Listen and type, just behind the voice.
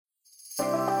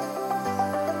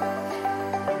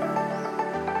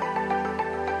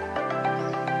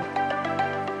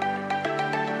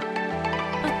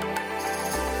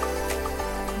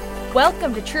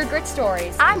Welcome to True Grit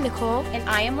Stories. I'm Nicole. And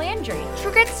I am Landry.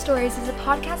 True Grit Stories is a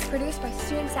podcast produced by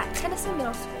students at Tennyson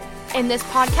Middle School. In this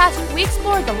podcast, we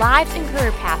explore the lives and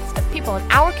career paths of people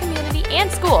in our community and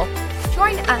school.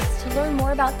 Join us to learn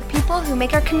more about the people who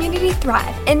make our community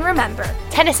thrive. And remember,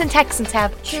 Tennyson Texans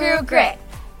have True Grit.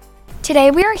 Today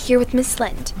we are here with Ms.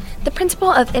 Lind, the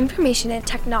Principal of Information and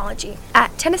Technology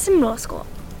at Tennyson Middle School.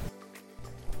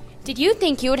 Did you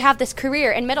think you would have this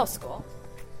career in middle school?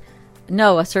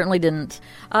 No, I certainly didn't.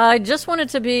 I just wanted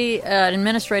to be an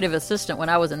administrative assistant when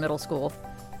I was in middle school.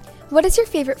 What is your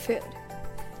favorite food?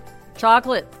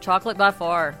 Chocolate by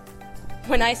far.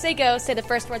 When I say go, say the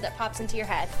first word that pops into your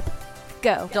head.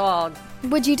 Go. Dog.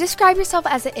 Would you describe yourself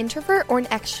as an introvert or an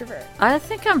extrovert? I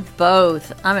think I'm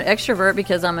both. I'm an extrovert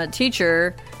because I'm a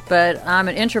teacher, but I'm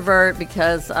an introvert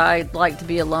because I like to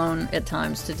be alone at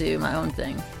times to do my own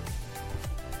thing.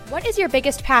 What is your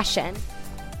biggest passion?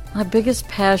 My biggest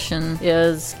passion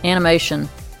is animation.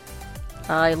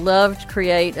 I love to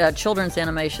create children's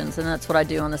animations, and that's what I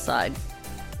do on the side.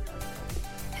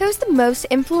 Who's the most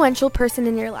influential person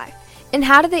in your life, and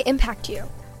how do they impact you?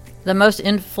 The most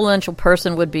influential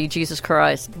person would be Jesus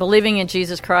Christ. Believing in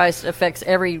Jesus Christ affects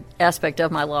every aspect of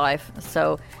my life,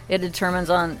 so it determines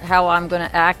on how I'm going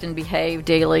to act and behave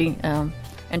daily and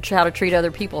how to treat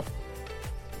other people.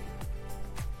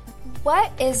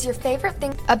 What is your favorite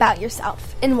thing about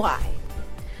yourself, and why?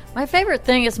 My favorite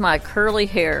thing is my curly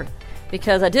hair,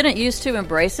 because I didn't used to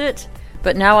embrace it,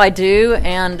 but now I do,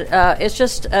 and it's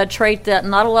just a trait that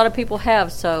not a lot of people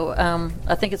have, so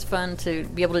I think it's fun to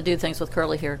be able to do things with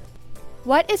curly hair.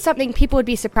 What is something people would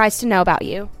be surprised to know about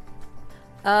you?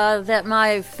 That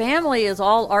my family is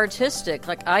all artistic.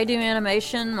 Like, I do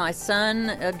animation, my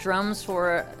son drums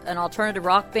for an alternative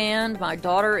rock band, my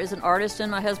daughter is an artist,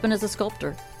 and my husband is a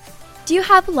sculptor. Do you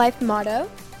have a life motto?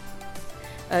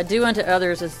 Do unto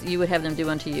others as you would have them do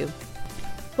unto you.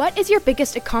 What is your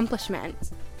biggest accomplishment?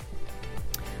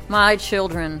 My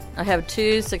children. I have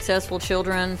 2 successful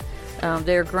children.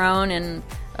 They're grown, and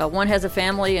one has a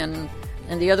family, and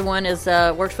the other one is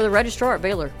works for the registrar at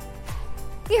Baylor.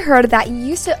 We heard that you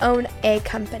used to own a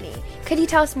company. Could you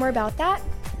tell us more about that?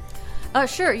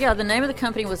 Sure, yeah. The name of the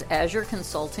company was Azure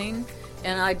Consulting,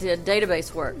 and I did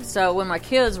database work. So when my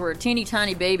kids were teeny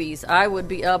tiny babies, I would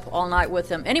be up all night with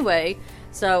them anyway.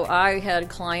 So I had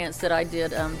clients that I did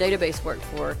database work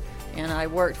for, and I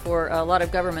worked for a lot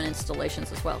of government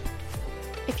installations as well.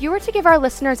 If you were to give our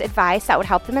listeners advice that would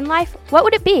help them in life, what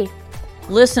would it be?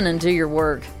 Listen and do your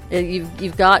work.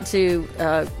 You've got to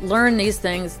learn these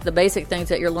things, the basic things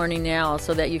that you're learning now,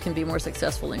 so that you can be more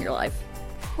successful in your life.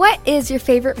 What is your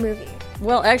favorite movie?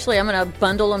 Well, actually, I'm going to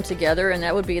bundle them together, and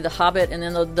that would be The Hobbit and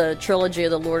then the trilogy of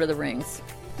The Lord of the Rings.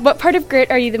 What part of grit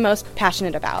are you the most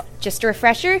passionate about? Just a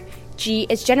refresher, G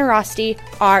is generosity,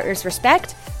 R is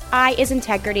respect, I is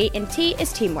integrity, and T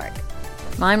is teamwork.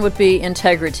 Mine would be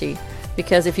integrity,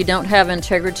 because if you don't have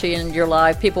integrity in your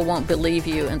life, people won't believe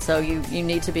you, and so you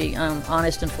need to be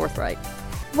honest and forthright.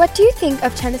 What do you think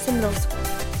of Tennyson Middle School?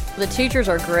 The teachers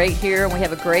are great here, and we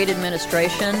have a great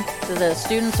administration. The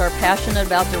students are passionate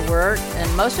about their work,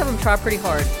 and most of them try pretty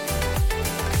hard.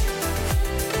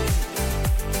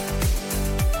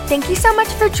 Thank you so much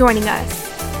for joining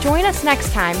us. Join us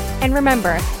next time, and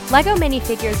remember, Lego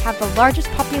minifigures have the largest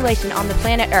population on the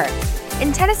planet Earth.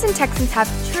 And Tennyson Texans have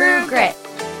True Grit.